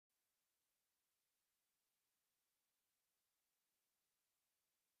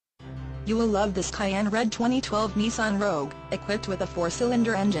You will love this Cayenne Red 2012 Nissan Rogue, equipped with a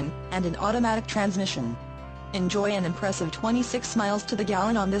 4-cylinder engine and an automatic transmission. Enjoy an impressive 26 miles to the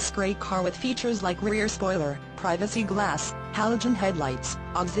gallon on this great car with features like rear spoiler, privacy glass, halogen headlights,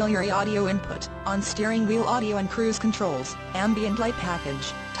 auxiliary audio input, on-steering wheel audio and cruise controls, ambient light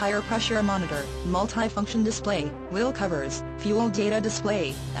package, tire pressure monitor, multi-function display, wheel covers, fuel data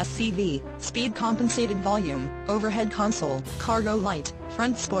display, SCV, speed compensated volume, overhead console, cargo light,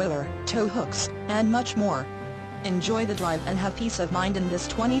 front spoiler, tow hooks, and much more. Enjoy the drive and have peace of mind in this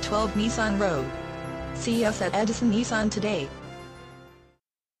 2012 Nissan Rogue. See us at Edison Nissan today.